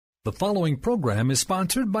The following program is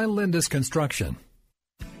sponsored by Lindus Construction.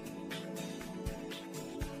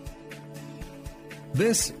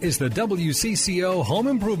 This is the WCCO Home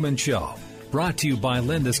Improvement Show, brought to you by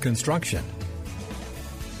Lindus Construction.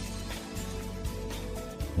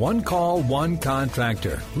 One call, one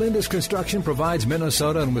contractor. Lindus Construction provides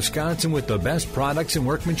Minnesota and Wisconsin with the best products and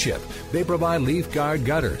workmanship. They provide leaf guard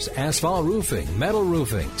gutters, asphalt roofing, metal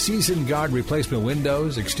roofing, season guard replacement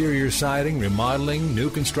windows, exterior siding, remodeling, new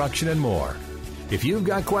construction, and more. If you've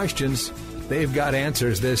got questions, they've got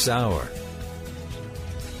answers this hour.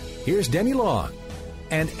 Here's Denny Long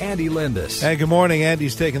and Andy Lindus. Hey, good morning.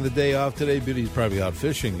 Andy's taking the day off today, but he's probably out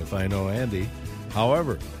fishing if I know Andy.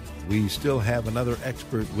 However, we still have another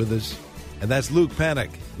expert with us, and that's Luke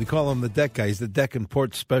Panek. We call him the deck guy. He's the deck and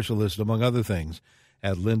port specialist, among other things,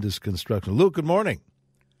 at Lindus Construction. Luke, good morning.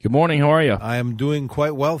 Good morning. How are you? I am doing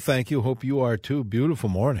quite well, thank you. Hope you are, too. Beautiful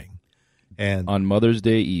morning. And on Mother's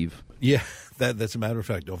Day Eve. Yeah, that's a matter of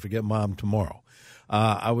fact. Don't forget Mom tomorrow.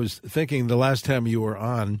 I was thinking the last time you were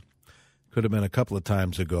on, could have been a couple of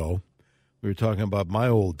times ago, we were talking about my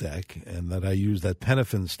old deck and that I used that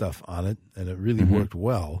Penafin stuff on it, and it really worked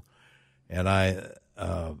well. And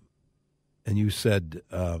and you said,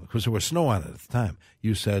 because there was snow on it at the time,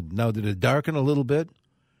 you said, now did it darken a little bit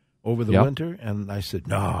over the winter? And I said,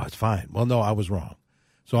 no, it's fine. Well, no, I was wrong.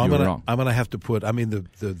 So I'm gonna have to put. I mean,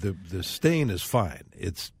 the stain is fine.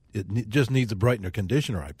 It just needs a brightener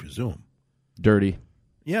conditioner, I presume. Dirty.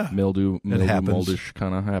 Yeah, mildew happens. Moldish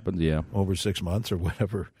kind of happens. Yeah, over 6 months or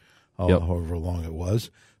whatever, however long it was.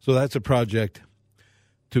 So that's a project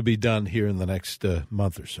to be done here in the next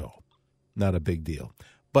month or so. Not a big deal.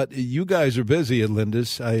 But you guys are busy at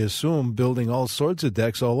Lindus, I assume, building all sorts of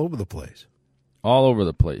decks all over the place. All over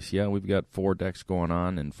the place, yeah. We've got 4 decks going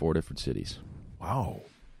on in 4 different cities. Wow.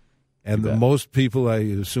 And most people, I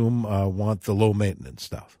assume, want the low-maintenance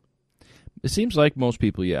stuff. It seems like most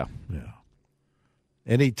people, yeah. Yeah.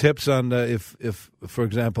 Any tips on if, for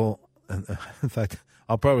example, in fact,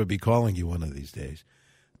 I'll probably be calling you one of these days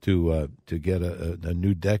to get a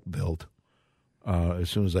new deck built. As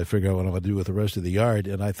soon as I figure out what I'm going to do with the rest of the yard.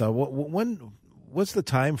 And I thought, what's the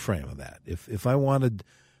time frame of that? If I wanted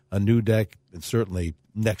a new deck, and certainly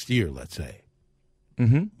next year, let's say,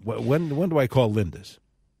 when do I call Lindus?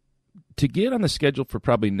 To get on the schedule for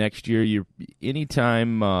probably next year,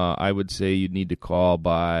 anytime I would say you'd need to call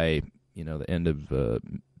by the end of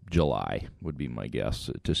July would be my guess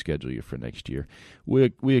to schedule you for next year.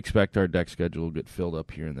 We expect our deck schedule will get filled up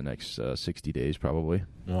here in the next 60 days probably.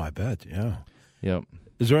 Oh, I bet, yeah. Yep.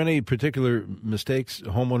 Is there any particular mistakes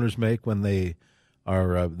homeowners make when they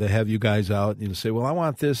are they have you guys out and say, well, I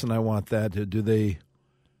want this and I want that? Do they?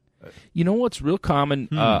 You know what's real common?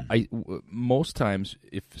 Most times,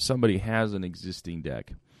 if somebody has an existing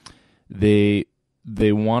deck, they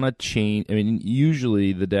want to change. I mean,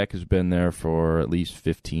 usually the deck has been there for at least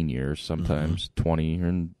 15 years, sometimes 20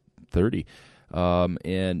 or 30,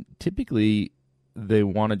 and typically they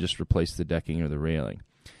want to just replace the decking or the railing.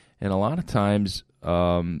 And a lot of times,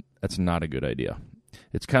 that's not a good idea.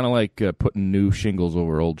 It's kind of like putting new shingles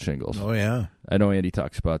over old shingles. Oh, yeah. I know Andy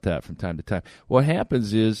talks about that from time to time. What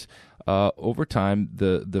happens is, over time,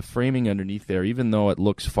 the framing underneath there, even though it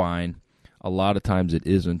looks fine, a lot of times it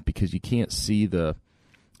isn't because you can't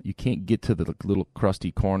get to the little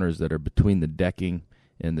crusty corners that are between the decking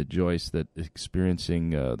and the joist that is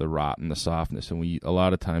experiencing the rot and the softness. And we a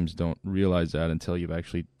lot of times don't realize that until you've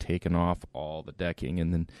actually taken off all the decking.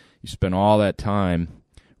 And then you spend all that time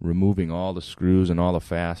removing all the screws and all the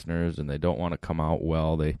fasteners, and they don't want to come out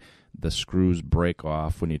well. The screws break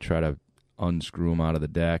off when you try to unscrew them out of the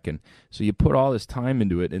deck. And so you put all this time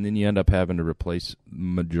into it, and then you end up having to replace the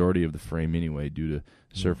majority of the frame anyway due to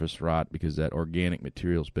surface rot because that organic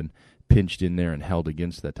material's been pinched in there and held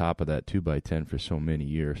against the top of that 2x10 for so many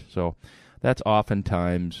years. So that's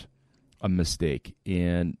oftentimes a mistake,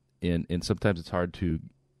 and sometimes it's hard to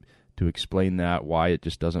explain that, why it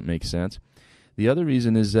just doesn't make sense. The other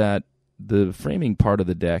reason is that the framing part of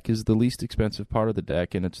the deck is the least expensive part of the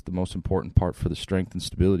deck, and it's the most important part for the strength and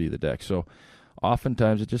stability of the deck. So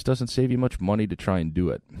oftentimes it just doesn't save you much money to try and do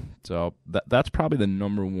it. So that's probably the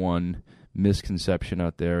number one misconception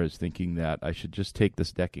out there, is thinking that I should just take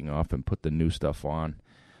this decking off and put the new stuff on,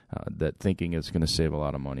 that thinking it's going to save a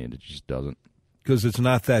lot of money, and it just doesn't. Because it's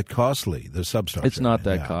not that costly, the substructure. It's not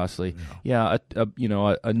that costly. Yeah,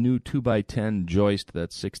 a new 2x10 joist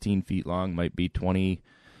that's 16 feet long might be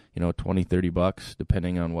 $20-$30,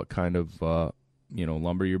 depending on what kind of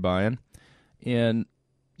lumber you're buying. And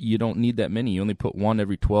you don't need that many. You only put one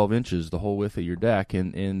every 12 inches the whole width of your deck.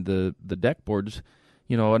 And the deck boards,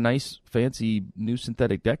 a nice fancy new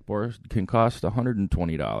synthetic deck board can cost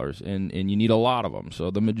 $120, and you need a lot of them.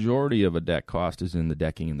 So the majority of a deck cost is in the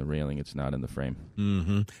decking and the railing. It's not in the frame.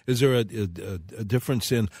 Mm-hmm. Is there a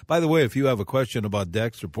difference in? By the way, if you have a question about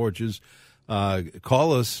decks or porches,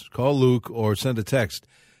 call us, call Luke, or send a text.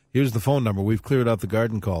 Here's the phone number. We've cleared out the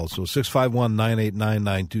garden calls, so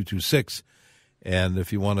 651-989-9226. And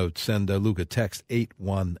if you want to send Luke a text,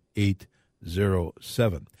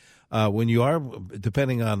 81807. When you are,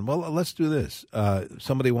 depending on, well, let's do this.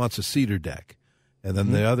 Somebody wants a cedar deck, and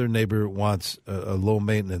then the other neighbor wants a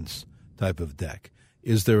low-maintenance type of deck.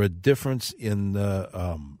 Is there a difference in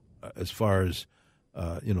as far as,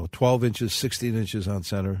 12 inches, 16 inches on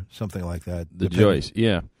center, something like that? The joist,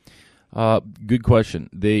 yeah. Good question.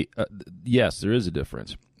 Yes, there is a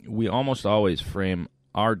difference. We almost always frame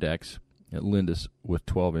our decks at Lindus with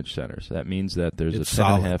 12-inch centers. That means that there's it's a 10.5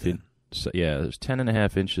 solid, inch. So, yeah, there's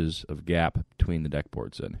 10.5 inches of gap between the deck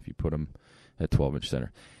boards then if you put them at 12-inch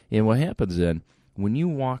center. And what happens then, when you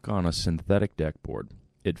walk on a synthetic deck board,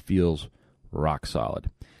 it feels rock solid.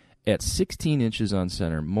 At 16 inches on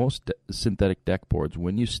center, most synthetic deck boards,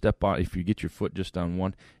 when you step on, if you get your foot just on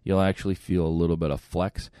one, you'll actually feel a little bit of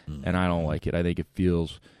flex, and I don't like it. I think it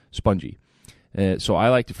feels spongy. So I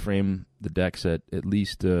like to frame the decks at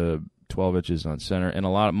least 12 inches on center, and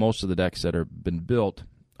most of the decks that have been built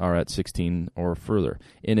are at 16 or further.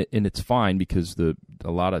 And it's fine because a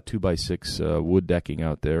lot of 2x6 wood decking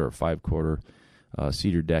out there, or 5/4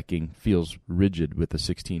 cedar decking, feels rigid with a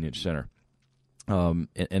 16-inch center.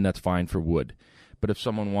 And that's fine for wood. But if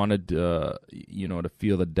someone wanted, to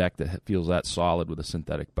feel the deck that feels that solid with a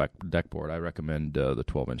synthetic deck board, I recommend the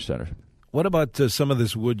 12-inch center. What about some of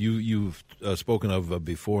this wood you've spoken of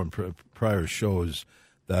before in prior shows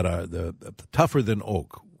that are the tougher than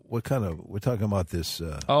oak? What kind of? We're talking about this.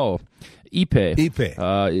 Ipe.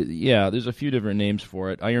 Ipe. Yeah, there's a few different names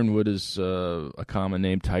for it. Ironwood is a common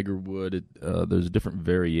name. Tigerwood. There's different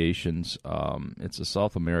variations. It's a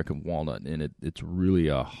South American walnut, and it's really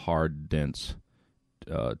a hard, dense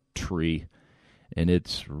tree, and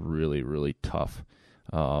it's really, really tough.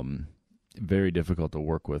 Very difficult to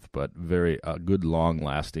work with, but very good,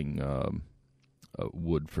 long-lasting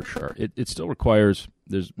wood for sure. It still requires.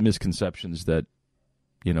 There's misconceptions that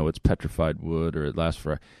it's petrified wood or it lasts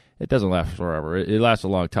for. It doesn't last forever. It lasts a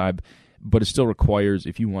long time, but it still requires,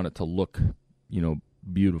 if you want it to look,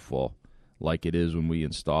 beautiful like it is when we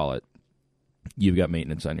install it, you've got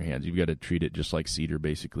maintenance on your hands. You've got to treat it just like cedar,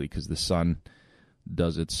 basically, because the sun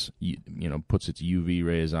does puts its UV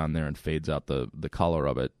rays on there and fades out the color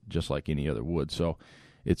of it just like any other wood. So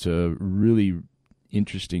it's a really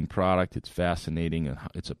interesting product. It's fascinating.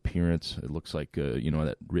 Its appearance, it looks like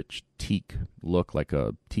that rich teak look, like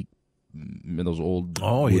a teak, those old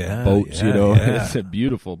boats. Yeah. It's a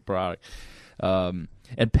beautiful product. And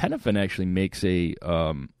Penofin actually makes a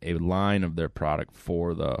line of their product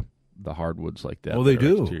for the hardwoods like that. Oh, they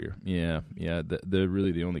do? Exterior. Yeah. They're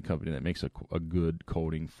really the only company that makes a good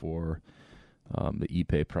coating for the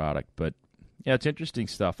Ipe product. But yeah, it's interesting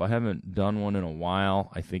stuff. I haven't done one in a while.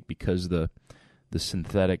 I think because the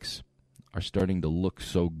synthetics are starting to look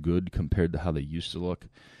so good compared to how they used to look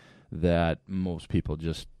that most people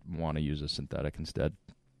just want to use a synthetic instead.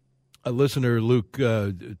 A listener, Luke,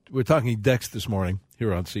 we're talking decks this morning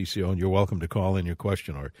here on CCO, and you're welcome to call in your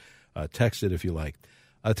question or text it if you like.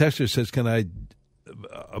 A texter says, can I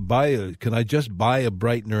just buy a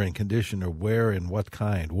brightener and conditioner? Where and what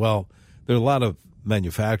kind? Well, there are a lot of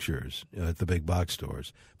manufacturers at the big box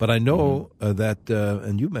stores, but I know that,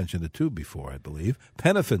 and you mentioned it too before, I believe,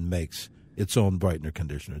 Penofin makes its own brightener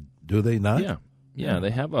conditioner. Do they not? Yeah.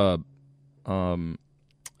 They have and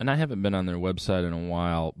I haven't been on their website in a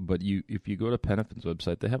while, but if you go to Penofin's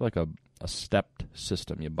website, they have like a stepped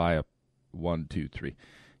system. You buy a 1, 2, 3.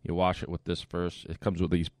 You wash it with this first. It comes with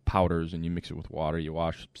these powders, and you mix it with water. You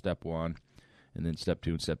wash step 1, and then step 2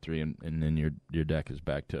 and step 3, and then your deck is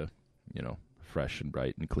back to fresh and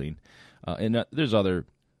bright and clean. And there's other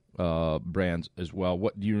brands as well.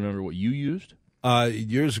 What do you remember what you used?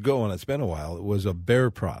 Years ago, and it's been a while, it was a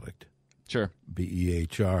Behr product. Sure.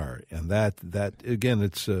 BEHR. And that again,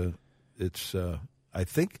 it's I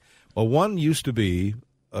think, one used to be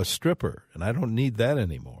a stripper, and I don't need that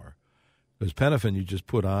anymore. Because Penofin, you just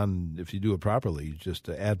put on, if you do it properly, you just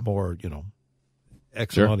add more,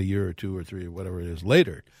 X amount a year or 2 or 3 or whatever it is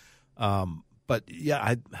later. But, yeah,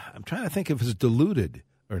 I'm trying to think if it's diluted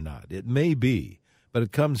or not. It may be, but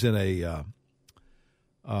it comes in a,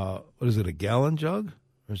 what is it, a gallon jug?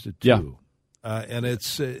 Or is it 2? Yeah. And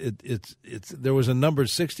it's there was a number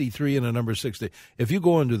 63 and a number 60. If you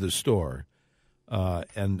go into the store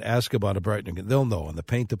and ask about a brightening, they'll know. In the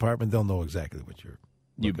paint department, they'll know exactly what you're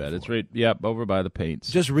You bet. It's right. Yeah, over by the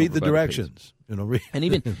paints. Just read the directions. And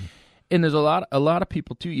even and there's a lot of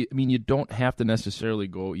people too. You don't have to necessarily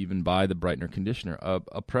go even buy the brightener conditioner.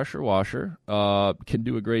 A pressure washer can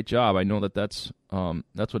do a great job. I know that's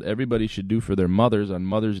what everybody should do for their mothers on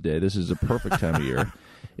Mother's Day. This is a perfect time of year.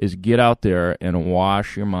 Is get out there and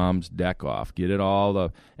wash your mom's deck off. Get it all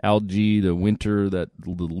the algae, the winter, the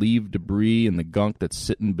leaf debris, and the gunk that's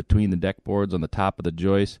sitting between the deck boards on the top of the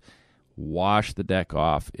joist. Wash the deck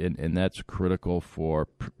off, and that's critical for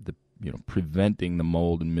preventing the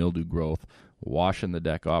mold and mildew growth. Washing the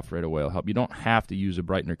deck off right away will help. You don't have to use a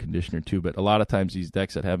brightener conditioner too, but a lot of times these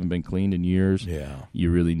decks that haven't been cleaned in years,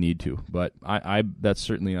 you really need to. But I that's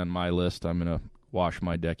certainly on my list. I'm going to wash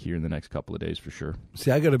my deck here in the next couple of days for sure.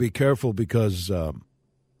 See, I got to be careful because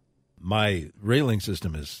my railing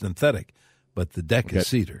system is synthetic, but the deck is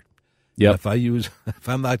cedar. Yeah. If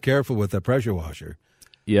I'm not careful with the pressure washer,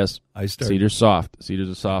 yes, I start. Cedar's soft. Cedar's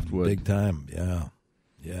a soft wood. Big time.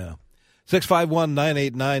 Yeah.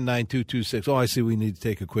 651-989-9226. Oh, I see. We need to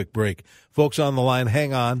take a quick break, folks. On the line,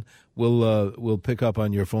 hang on. We'll pick up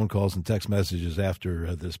on your phone calls and text messages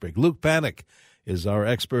after this break. Luke Panek is our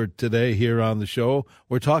expert today here on the show.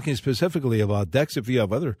 We're talking specifically about decks. If you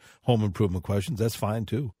have other home improvement questions, that's fine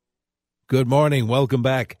too. Good morning. Welcome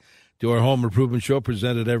back to our home improvement show,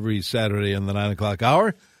 presented every Saturday in the 9 o'clock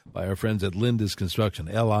hour by our friends at Lindus Construction,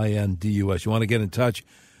 Lindus. You want to get in touch?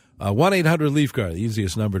 1-800-LEAF-GUARD, the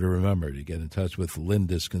easiest number to remember to get in touch with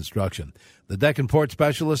Lindus Construction. The deck and port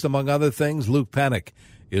specialist, among other things, Luke Panek,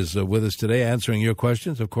 is with us today answering your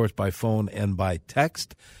questions, of course, by phone and by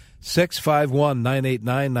text.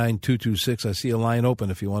 651-989-9226. I see a line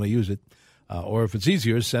open if you want to use it. Or if it's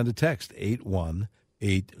easier, send a text,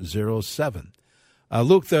 81807.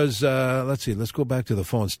 Luke, there's, let's see, let's go back to the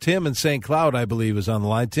phones. Tim in St. Cloud, I believe, is on the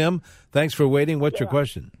line. Tim, thanks for waiting. What's your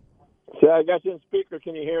question? Yeah, I got you on speaker.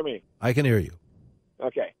 Can you hear me? I can hear you.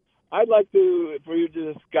 Okay. I'd like for you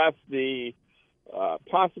to discuss the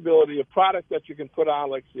possibility of products that you can put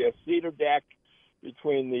on, like, say, a cedar deck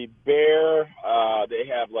between the Bear. They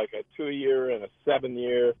have like a 2-year and a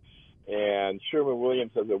 7-year, and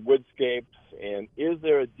Sherwin-Williams has a Woodscapes. And is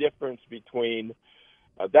there a difference between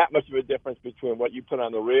that much of a difference between what you put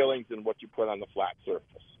on the railings and what you put on the flat surface?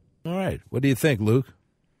 All right. What do you think, Luke?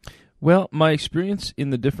 Well, my experience in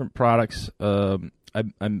the different products, I've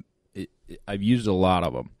used a lot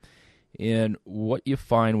of them. And what you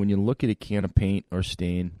find when you look at a can of paint or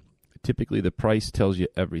stain, typically the price tells you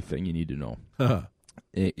everything you need to know.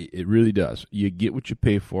 It really does. You get what you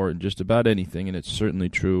pay for in just about anything, and it's certainly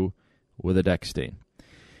true with a deck stain.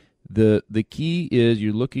 The key is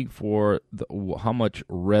you're looking for how much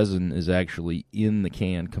resin is actually in the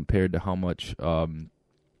can compared to how much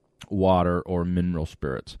water or mineral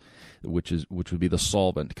spirits, which would be the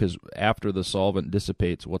solvent, because after the solvent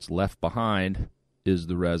dissipates, what's left behind is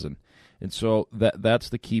the resin. And so that's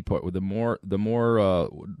the key part. The more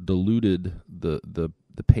diluted the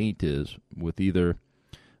paint is with either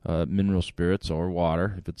mineral spirits or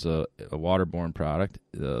water, if it's a waterborne product,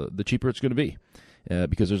 the cheaper it's going to be,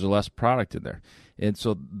 because there's less product in there. And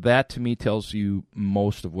so that to me tells you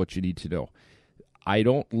most of what you need to know. I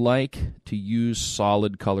don't like to use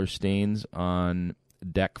solid color stains on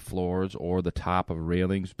deck floors or the top of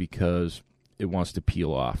railings because it wants to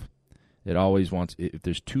peel off. It always wants, if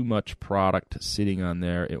there's too much product sitting on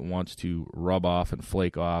there, it wants to rub off and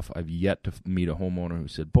flake off. I've yet to meet a homeowner who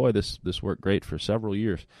said, boy, this worked great for several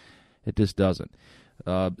years. It just doesn't.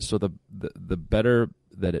 So the better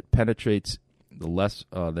that it penetrates, the less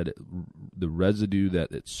the residue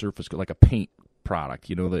that it surface, like a paint product.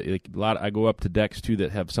 You know, I go up to decks too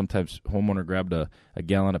that have sometimes homeowner grabbed a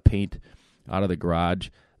gallon of paint out of the garage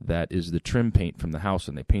that is the trim paint from the house,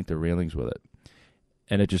 and they paint their railings with it,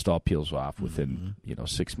 and it just all peels off within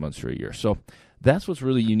 6 months or a year. So that's what's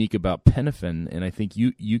really unique about Penofin, and I think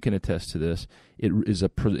you can attest to this. It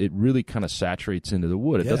really kind of saturates into the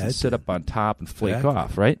wood. It doesn't sit up on top and flake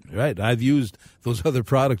off, right? Right. I've used those other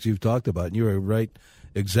products you've talked about, and you were right,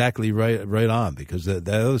 exactly right on, because the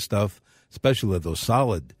other stuff, especially those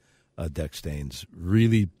solid deck stains,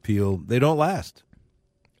 really peel. They don't last.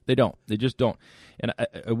 They don't. They just don't. And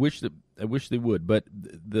I wish they would. But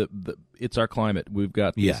it's our climate. We've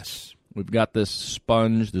got this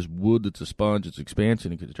sponge, this wood that's a sponge. It's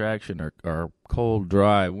expansion and contraction. Our cold,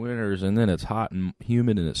 dry winters, and then it's hot and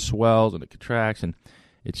humid, and it swells and it contracts, and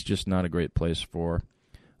it's just not a great place for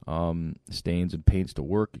stains and paints to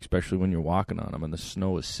work, especially when you're walking on them and the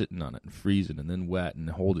snow is sitting on it and freezing and then wet and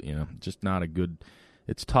holding. Just not a good.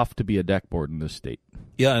 It's tough to be a deck board in this state.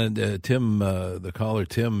 Yeah, and Tim, the caller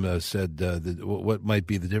Tim, said what might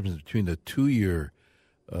be the difference between a 2-year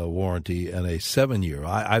warranty and a 7-year.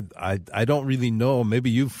 I don't really know. Maybe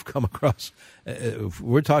you've come across.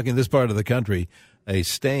 We're talking this part of the country, a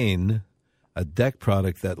stain, a deck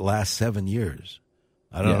product that lasts 7 years.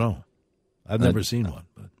 I don't know. I've never seen one.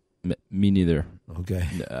 But. Me neither.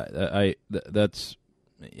 Okay. That's,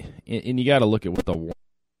 and you got to look at what the.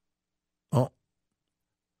 Oh,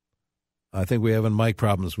 I think we're having mic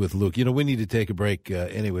problems with Luke. We need to take a break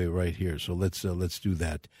anyway right here. So let's do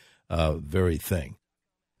that very thing.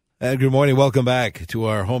 And good morning. Welcome back to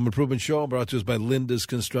our Home Improvement Show, brought to us by Lindus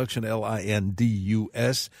Construction,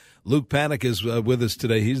 Lindus. Luke Panek is with us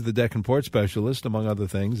today. He's the deck and port specialist, among other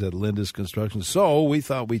things, at Lindus Construction. So we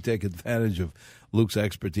thought we'd take advantage of Luke's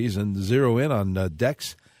expertise and zero in on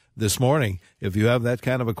decks this morning. If you have that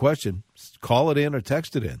kind of a question, call it in or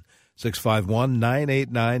text it in,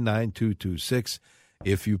 651-989-9226.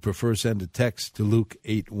 If you prefer, send a text to Luke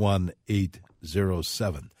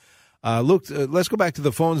 81807. Luke, let's go back to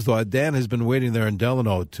the phones, though. Dan has been waiting there in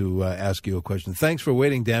Delano to ask you a question. Thanks for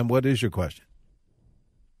waiting, Dan. What is your question?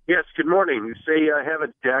 Yes, good morning. You say I have a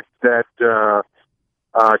deck that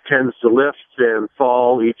tends to lift and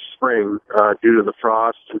fall each spring due to the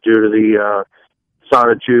frost and due to the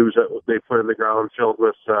sonotubes that they put in the ground filled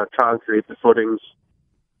with concrete, the footings.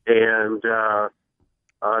 And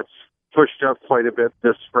it's pushed up quite a bit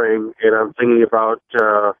this spring, and I'm thinking about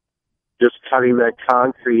just cutting that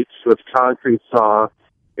concrete with concrete saw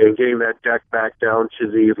and getting that deck back down to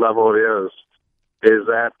the level it is. Is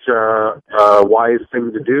that a wise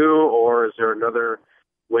thing to do, or is there another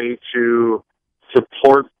way to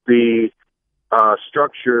support the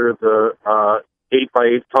structure, the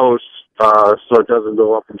 8x8 posts, so it doesn't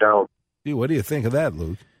go up and down? Gee, what do you think of that,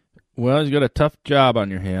 Luke? Well, you've got a tough job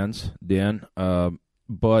on your hands, Dan,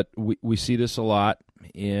 but we see this a lot,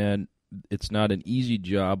 and it's not an easy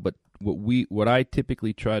job, but what I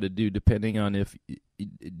typically try to do, depending on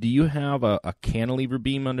do you have a cantilever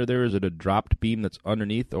beam under there? Is it a dropped beam that's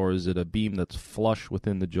underneath, or is it a beam that's flush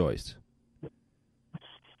within the joist?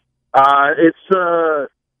 It's a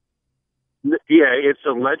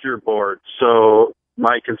ledger board. So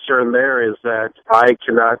my concern there is that I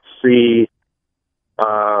cannot see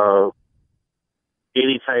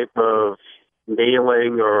any type of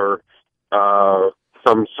nailing or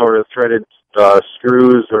some sort of threaded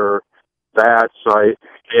screws or that.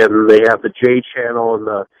 And they have the J channel and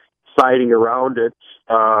the siding around it,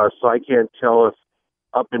 so I can't tell if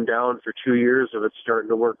up and down for 2 years if it's starting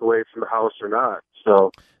to work away from the house or not.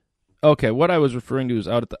 So, okay, what I was referring to is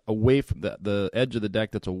out at away from the edge of the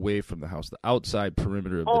deck that's away from the house, the outside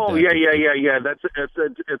perimeter of the deck. Oh yeah.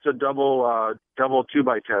 It's a double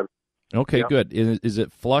 2x10. Okay, yep. Good. Is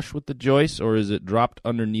it flush with the joists, or is it dropped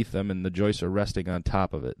underneath them and the joists are resting on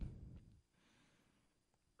top of it?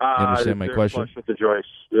 You understand my question? Flush with the joists.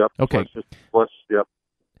 Yep. Okay. Flush, yep.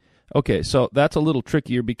 Okay, so that's a little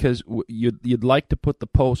trickier because you'd like to put the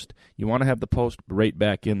post. You want to have the post right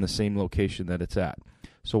back in the same location that it's at.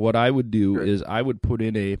 So what I would do is I would put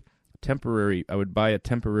in I would buy a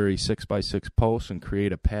temporary 6x6 post and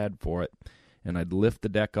create a pad for it, and I'd lift the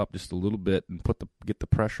deck up just a little bit and get the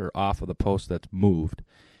pressure off of the post that's moved.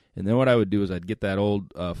 And then what I would do is I'd get that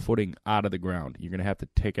old footing out of the ground. You're going to have to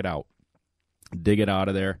take it out, dig it out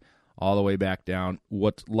of there, all the way back down.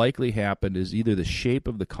 What's likely happened is either the shape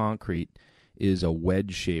of the concrete is a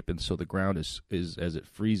wedge shape, and so the ground is as it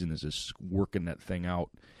freezing is just working that thing out.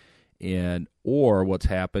 Or what's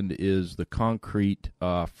happened is the concrete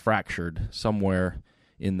fractured somewhere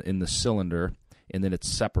in the cylinder, and then it's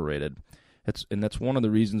separated. That's one of the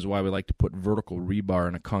reasons why we like to put vertical rebar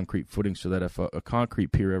in a concrete footing, so that if a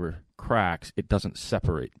concrete pier ever cracks, it doesn't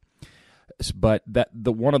separate. But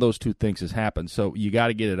one of those two things has happened. So you got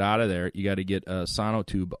to get it out of there. You got to get a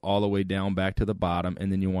sonotube all the way down back to the bottom,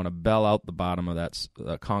 and then you want to bell out the bottom of that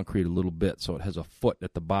concrete a little bit so it has a foot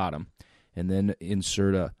at the bottom, and then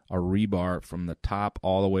insert a rebar from the top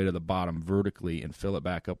all the way to the bottom vertically and fill it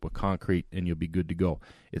back up with concrete, and you'll be good to go.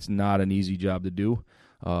 It's not an easy job to do,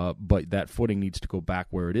 but that footing needs to go back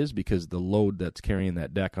where it is because the load that's carrying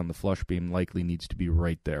that deck on the flush beam likely needs to be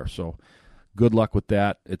right there. So good luck with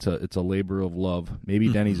that. It's a labor of love. Maybe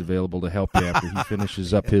Denny's available to help you after he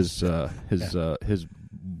finishes up his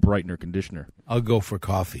brightener conditioner. I'll go for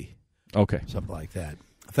coffee. Okay. Something like that.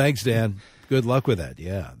 Thanks, Dan. Good luck with that.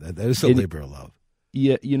 Yeah, that is a labor of love.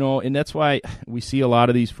 Yeah, and that's why we see a lot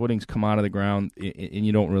of these footings come out of the ground, and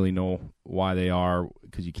you don't really know why they are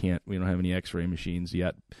because we don't have any X-ray machines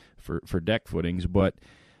yet for deck footings, but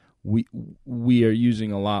we are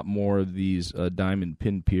using a lot more of these diamond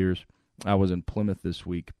pin piers. I was in Plymouth this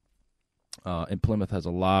week, and Plymouth has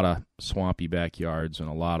a lot of swampy backyards and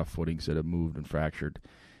a lot of footings that have moved and fractured.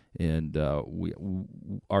 And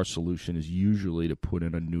our solution is usually to put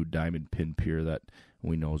in a new diamond pin pier that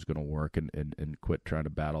we know is going to work, and quit trying to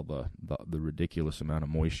battle the ridiculous amount of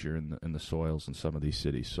moisture in the soils in some of these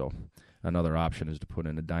cities. So another option is to put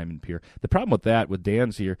in a diamond pier. The problem with that, with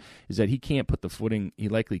Dan's here, is that he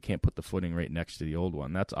likely can't put the footing right next to the old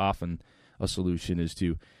one. That's often a solution, is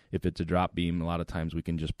to, if it's a drop beam, a lot of times we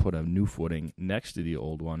can just put a new footing next to the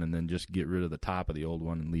old one and then just get rid of the top of the old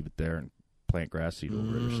one and leave it there and plant grass seed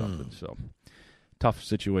over it or something. So tough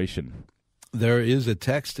situation. There is a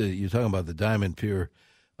text, you're talking about the diamond pier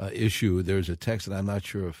issue. There's a text, and I'm not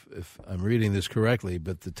sure if I'm reading this correctly,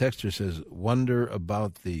 but the texter says, wonder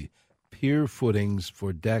about the pier footings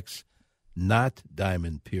for decks, not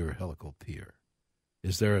diamond pier, helical pier.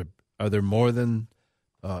 Are there more than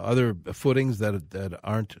other footings that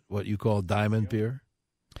aren't what you call diamond pier?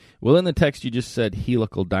 Well, in the text you just said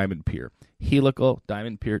helical diamond pier. Helical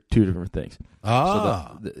diamond pier, two different things.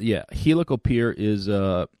 Ah, So helical pier is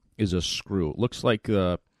a screw. It looks like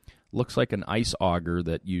an ice auger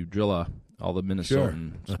that you drill all the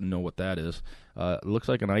Minnesotans know what that is. It looks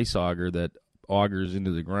like an ice auger that augers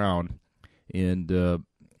into the ground, and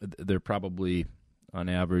they're probably on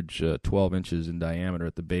average 12 inches in diameter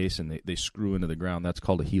at the base, and they screw into the ground. That's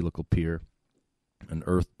called a helical pier, an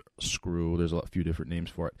earth screw. There's a few different names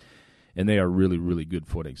for it, and they are really, really good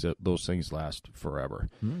footings. Those things last forever.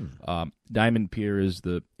 Diamond pier is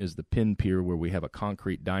the pin pier, where we have a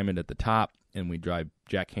concrete diamond at the top, and we drive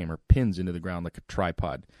jackhammer pins into the ground like a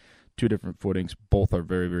tripod. Two different footings. Both are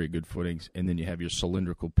very, very good footings. And then you have your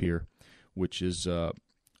cylindrical pier, which is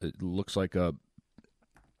it looks like the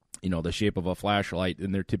shape of a flashlight,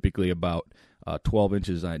 and they're typically about 12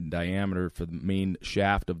 inches in diameter for the main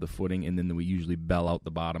shaft of the footing, and then we usually bell out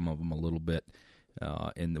the bottom of them a little bit.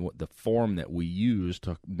 And the form that we use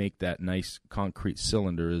to make that nice concrete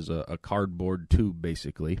cylinder is a cardboard tube,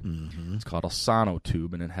 basically. Mm-hmm. It's called a sono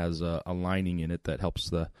tube, and it has a lining in it that helps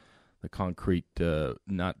the concrete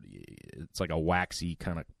it's like a waxy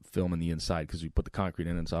kind of film in the inside, because you put the concrete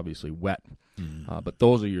in, it's obviously wet. Mm-hmm. But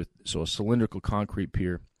those are a cylindrical concrete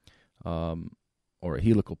pier, or a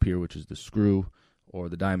helical pier, which is the screw, or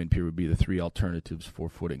the diamond pier would be the three alternatives for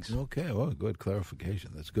footings. Okay, well, good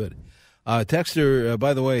clarification. That's good. Texter,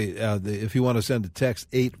 by the way, if you want to send a text,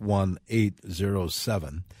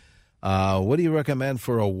 81807, what do you recommend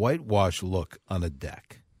for a whitewash look on a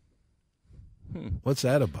deck? What's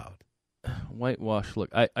that about? Whitewash look.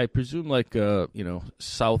 I presume like,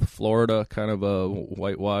 South Florida kind of a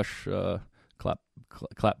whitewash,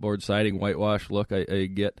 clapboard siding whitewash look I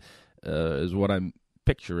get is what I'm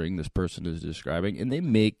picturing this person is describing, and they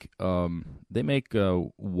make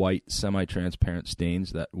white semi-transparent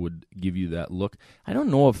stains that would give you that look. I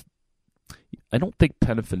don't think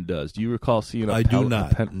Penafin does. Do you recall seeing a I do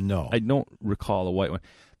not. No. I don't recall a white one.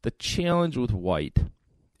 The challenge with white,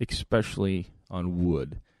 especially on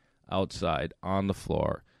wood, outside, on the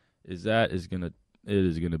floor, is that it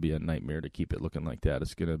is gonna be a nightmare to keep it looking like that.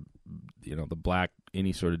 It's gonna, the black,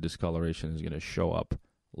 any sort of discoloration is gonna show up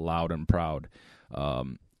loud and proud.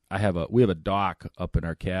 We have a dock up in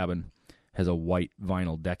our cabin, has a white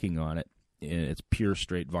vinyl decking on it, and it's pure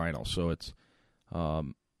straight vinyl. So it's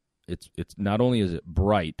not only is it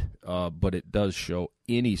bright, but it does show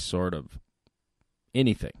any sort of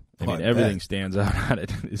anything. I mean, everything stands out on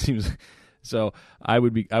it. It seems so. I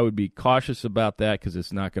would be cautious about that, because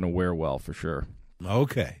it's not going to wear well for sure.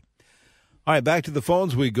 Okay. All right, back to the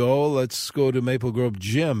phones we go. Let's go to Maple Grove.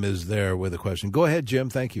 Jim is there with a question. Go ahead, Jim.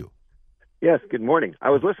 Thank you. Yes, good morning. I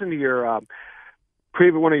was listening to your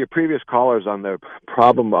one of your previous callers on the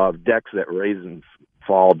problem of decks that raise and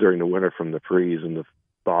fall during the winter from the freeze and the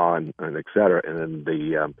thaw and et cetera, and then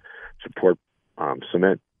the support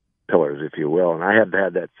cement pillars, if you will. And I have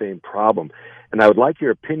had that same problem. And I would like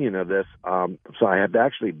your opinion of this. So I have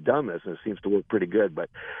actually done this, and it seems to work pretty good. But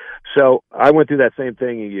so I went through that same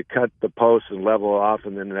thing, and you cut the posts and level it off,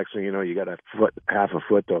 and then the next thing you know, you got half a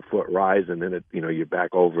foot to a foot rise, and then you're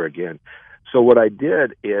back over again. So what I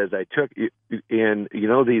did is I took in,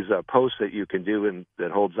 these posts that you can do and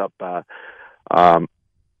that holds up,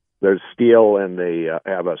 there's steel, and they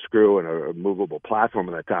have a screw and a movable platform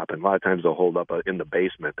on the top, and a lot of times they'll hold up in the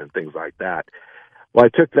basement and things like that. Well, I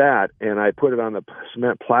took that and I put it on the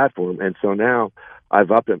cement platform, and so now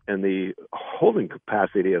I've upped it, and the holding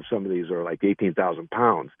capacity of some of these are like 18,000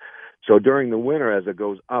 pounds. So during the winter, as it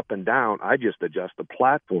goes up and down, I just adjust the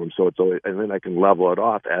platform and then I can level it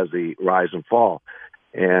off as the rise and fall.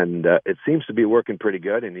 And it seems to be working pretty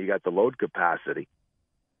good, and you got the load capacity.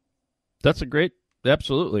 That's a great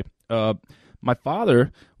Absolutely. My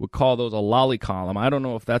father would call those a lolly column. I don't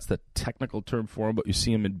know if that's the technical term for them, but you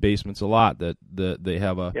see them in basements a lot. That they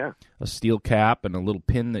have a steel cap and a little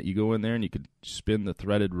pin that you go in there, and you could spin the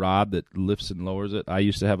threaded rod that lifts and lowers it. I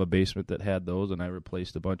used to have a basement that had those, and I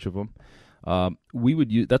replaced a bunch of them. We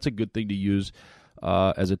would use. That's a good thing to use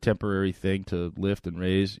as a temporary thing to lift and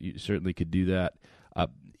raise. You certainly could do that.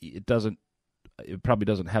 It probably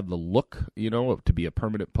doesn't have the look, to be a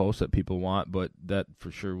permanent post that people want, but that for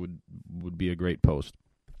sure would be a great post.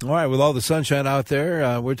 All right, with all the sunshine out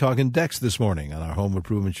there, we're talking decks this morning on our Home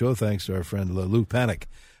Improvement Show, thanks to our friend Luke Panek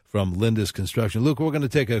from Lindus Construction. Luke, we're going to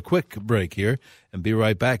take a quick break here and be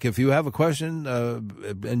right back. If you have a question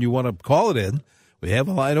and you want to call it in, we have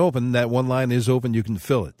a line open. That one line is open. You can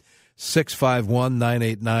fill it.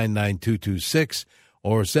 651-989-9226,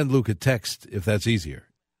 or send Luke a text if that's easier.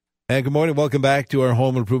 And good morning. Welcome back to our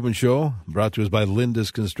Home Improvement Show, brought to us by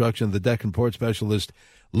Lindus Construction. The deck and port specialist,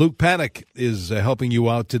 Luke Panek, is helping you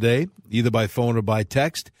out today, either by phone or by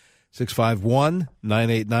text.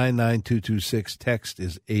 651-989-9226. Text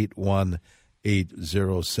is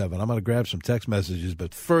 81807. I'm going to grab some text messages,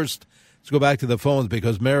 but first, let's go back to the phones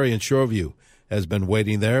because Mary in Shoreview has been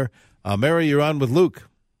waiting there. Mary, you're on with Luke.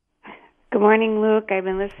 Good morning, Luke. I've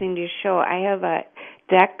been listening to your show. I have a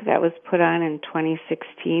deck that was put on in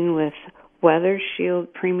 2016 with Weather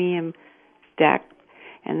Shield Premium deck,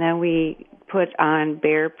 and then we put on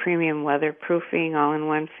Bear Premium Weatherproofing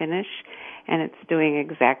all-in-one finish, and it's doing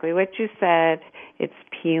exactly what you said. It's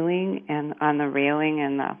peeling and on the railing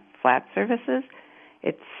and the flat surfaces.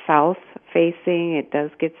 It's south-facing. It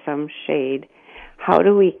does get some shade. How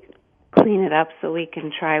do we clean it up so we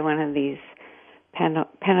can try one of these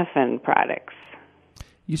Penafin products?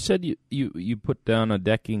 You said you put down a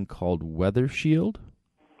decking called Weather Shield?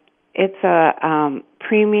 It's a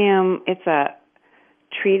premium, it's a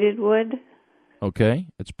treated wood. Okay.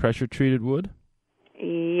 It's pressure treated wood?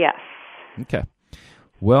 Yes. Okay.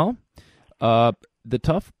 Well, the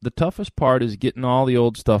toughest part is getting all the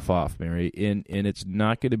old stuff off, Mary, and it's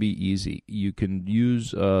not going to be easy. You can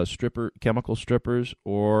use chemical strippers,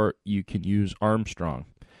 or you can use Armstrong,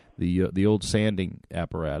 the old sanding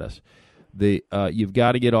apparatus. You've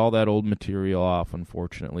got to get all that old material off,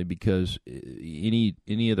 unfortunately, because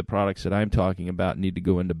any of the products that I'm talking about need to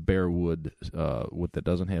go into bare wood, wood that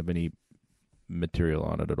doesn't have any material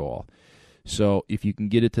on it at all. So if you can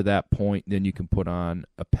get it to that point, then you can put on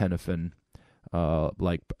a Penafin, I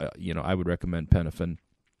would recommend Penafin,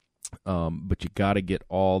 but you got to get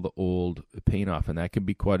all the old paint off, and that can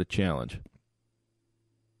be quite a challenge.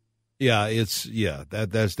 Yeah,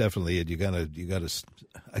 that's definitely it. You gotta,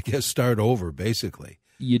 I guess, start over basically.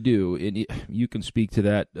 You do, and you can speak to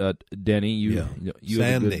that, Denny. You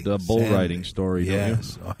have a good bull riding story, don't you?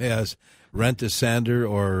 Oh, yes. Rent a sander,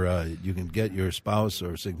 or you can get your spouse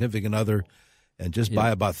or significant other, and just buy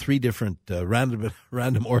about 3 different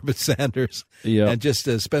random orbit sanders, and just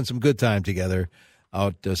spend some good time together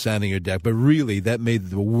out sanding your deck. But really, that made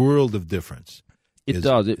the world of difference. It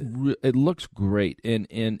does. It looks great, and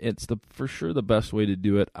it's for sure the best way to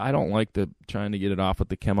do it. I don't like trying to get it off with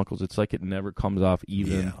the chemicals. It's like it never comes off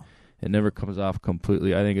even. Yeah. It never comes off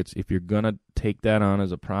completely. I think if you're gonna take that on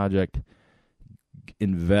as a project,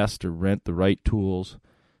 invest or rent the right tools,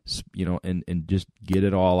 and just get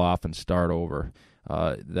it all off and start over.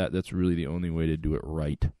 That's really the only way to do it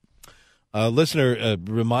right. Listener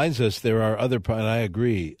reminds us there are other, and I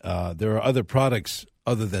agree. There are other products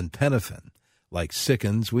other than Penafin, like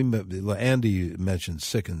Sikkens. Andy mentioned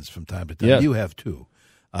Sikkens from time to time. Yes. You have too.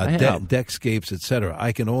 Deckscapes, etc.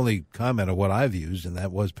 I can only comment on what I've used, and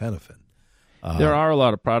that was Penafin. There are a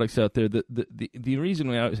lot of products out there. The reason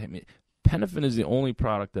Penafin is the only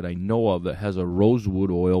product that I know of that has a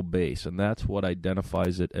rosewood oil base, and that's what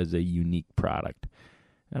identifies it as a unique product.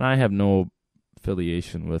 And I have no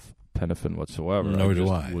affiliation with Penafin whatsoever. Nor do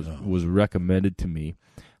I. Was recommended to me.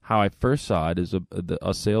 How I first saw it is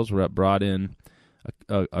a sales rep brought in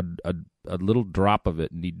a little drop of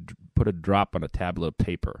it, and he put a drop on a tablet of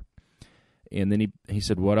paper. And then he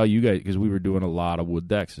said, "What are you guys?" Because we were doing a lot of wood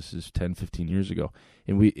decks. This is 10, 15 years ago,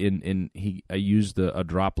 and I used a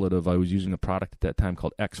droplet of. I was using a product at that time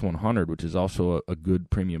called X100, which is also a good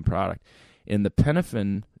premium product. And the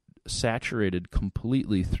Penafin saturated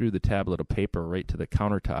completely through the tablet of paper right to the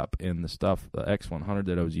countertop, and the stuff, the X100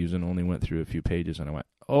 that I was using, only went through a few pages, and I went,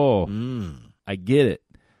 I get it.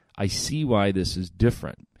 I see why this is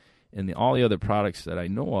different. And all the other products that I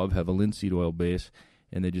know of have a linseed oil base,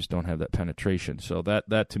 and they just don't have that penetration. So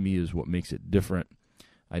that to me is what makes it different.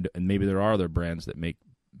 And maybe there are other brands that make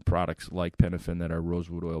products like Penafin that are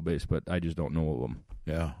rosewood oil based, but I just don't know of them.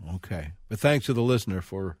 Yeah, okay. But thanks to the listener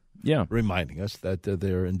for reminding us that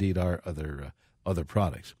there indeed are other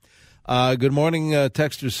products. Good morning,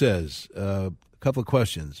 Texter says. A couple of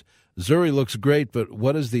questions. Zuri looks great, but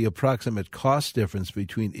what is the approximate cost difference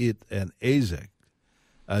between it and AZEK?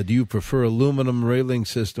 Do you prefer aluminum railing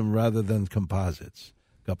system rather than composites?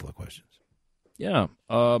 A couple of questions. Yeah.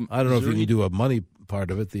 I don't know if you can do a money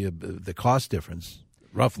part of it, the cost difference,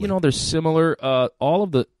 roughly. They're similar. As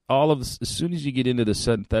soon as you get into the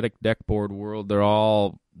synthetic deck board world,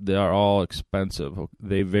 they are all expensive.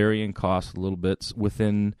 They vary in cost a little bit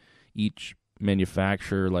within each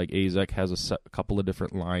manufacturer. Like AZEK has a couple of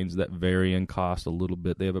different lines that vary in cost a little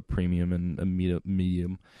bit. They have a premium and a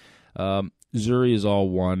medium. Zuri is all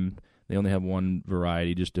one. They only have one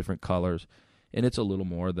variety, just different colors, and it's a little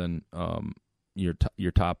more than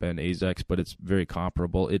your top end AZEKs, but it's very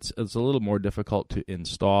comparable. It's a little more difficult to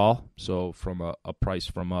install. So from a price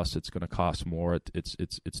from us, it's going to cost more.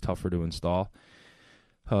 It's tougher to install.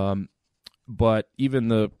 But even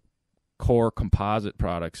the core composite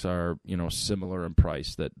products are similar in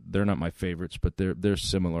price. That they're not my favorites, but they're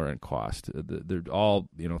similar in cost. They're all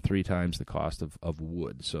 3 times the cost of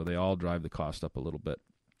wood, so they all drive the cost up a little bit.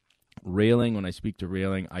 Railing, when I speak to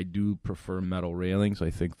railing, I do prefer metal railings.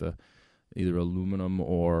 I think either aluminum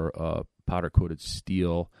or powder coated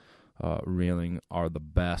steel railing are the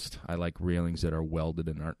best. I like railings that are welded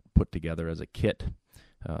and aren't put together as a kit.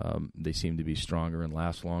 They seem to be stronger and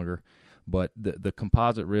last longer. But the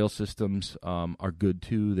composite rail systems are good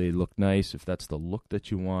too. They look nice if that's the look that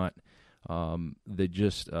you want.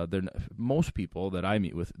 Most people that I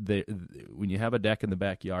meet with, when you have a deck in the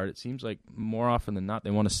backyard, it seems like more often than not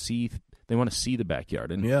they want to see the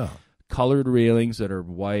backyard. And colored railings that are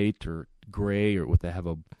white or gray or they have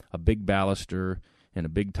a big baluster and a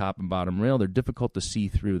big top and bottom rail, they're difficult to see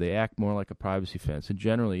through. They act more like a privacy fence. And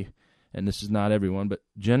generally, and this is not everyone, but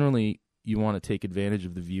generally you want to take advantage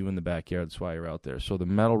of the view in the backyard. That's why you're out there. So the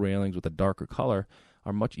metal railings with a darker color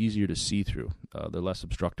are much easier to see through. They're less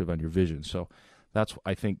obstructive on your vision. So that's,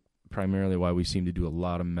 I think, primarily why we seem to do a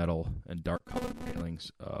lot of metal and dark colored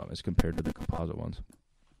railings as compared to the composite ones.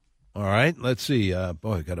 All right. Let's see. I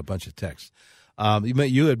got a bunch of texts.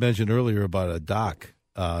 You had mentioned earlier about a dock.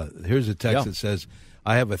 Here's a text that says,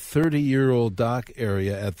 I have a 30-year-old dock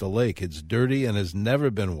area at the lake. It's dirty and has never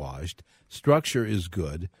been washed. Structure is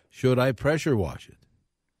good. Should I pressure wash it?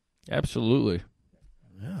 Absolutely.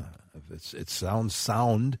 Yeah. It sounds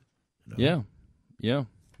sound. Yeah,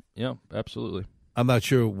 absolutely. I'm not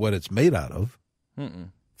sure what it's made out of.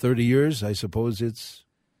 30 years, I suppose it's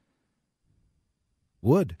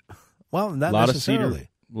wood. Well, not necessarily.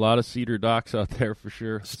 A lot of cedar docks out there for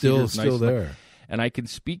sure. Still there. And I can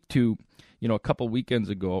speak to, a couple weekends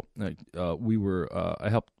ago, I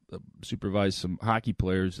helped supervise some hockey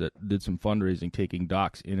players that did some fundraising, taking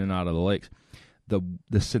docks in and out of the lakes.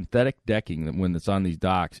 The synthetic decking, when it's on these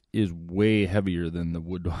docks, is way heavier than the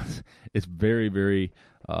wood ones. It's very, very,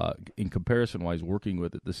 in comparison-wise, working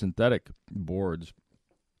with it, the synthetic boards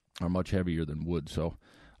are much heavier than wood. So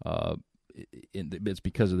it's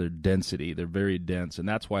because of their density. They're very dense, and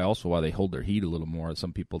that's why they hold their heat a little more.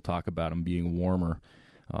 Some people talk about them being warmer.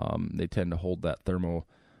 They tend to hold that the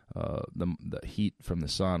heat from the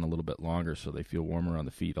sun a little bit longer, so they feel warmer on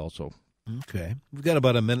the feet also. Okay. We've got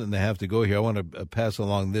about a minute and a half to go here. I want to pass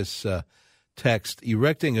along this text.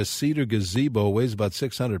 Erecting a cedar gazebo weighs about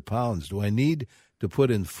 600 pounds. Do I need to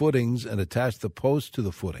put in footings and attach the posts to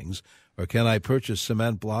the footings, or can I purchase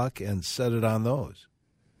cement block and set it on those?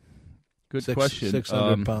 Good question.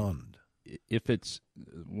 600 pound. If it's,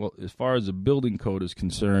 as far as the building code is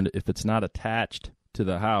concerned, if it's not attached to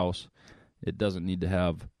the house, it doesn't need to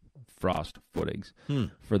have frost footings.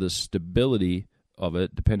 For the stability of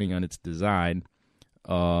it, depending on its design,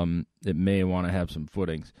 it may want to have some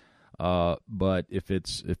footings. But if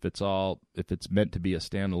it's meant to be a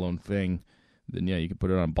standalone thing, then you can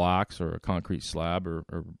put it on blocks or a concrete slab or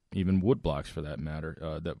even wood blocks for that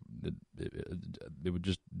matter. It would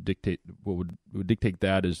just dictate would dictate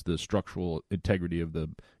that is the structural integrity of the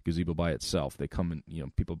gazebo by itself. They come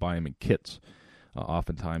in, people buy them in kits,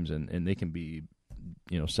 oftentimes, and they can be,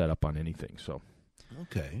 set up on anything. So.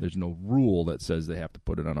 Okay. There's no rule that says they have to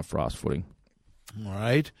put it on a frost footing. All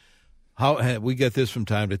right. How we get this from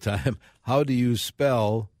time to time. How do you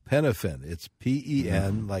spell penofin? It's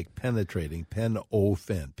P-E-N, like penetrating,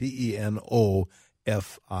 pen-o-fin, P-E-N-O-F-I-N.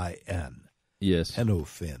 Yes.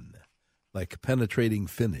 Penofin, like penetrating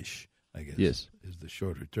finish, I guess. Yes. Is the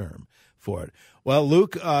shorter term for it. Well,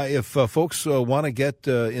 Luke, if folks want to get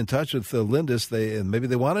in touch with Lindus, maybe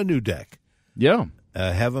they want a new deck. Yeah.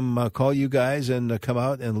 Have them call you guys and come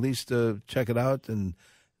out and at least check it out and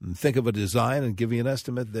think of a design and give you an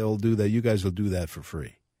estimate. They'll do that. You guys will do that for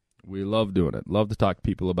free. We love doing it. Love to talk to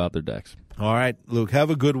people about their decks. All right, Luke, have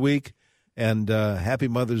a good week, and happy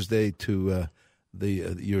Mother's Day to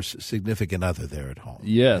your significant other there at home.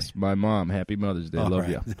 Yes, my mom. Happy Mother's Day. Love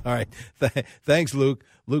you. All right. Thanks, Luke.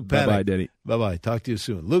 Luke Panek. Bye-bye, Denny. Bye-bye. Talk to you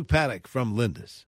soon. Luke Panek from Lindus.